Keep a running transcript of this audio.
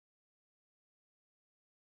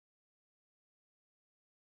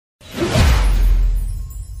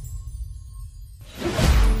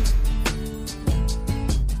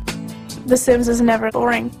The Sims is never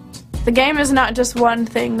boring. The game is not just one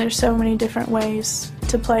thing, there's so many different ways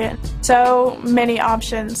to play it. So many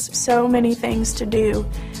options, so many things to do,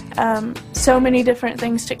 so many different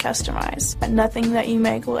things to customize. Nothing that you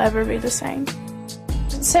make will ever be the same.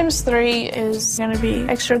 Sims 3 is going to be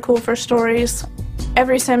extra cool for stories.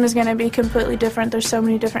 Every sim is going to be completely different. There's so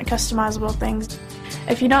many different customizable things.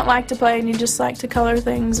 If you don't like to play and you just like to color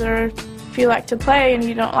things, or if you like to play and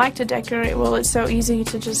you don't like to decorate, well, it's so easy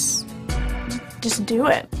to just do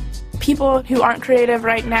it. People who aren't creative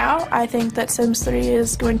right now, I think that Sims 3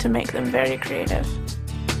 is going to make them very creative.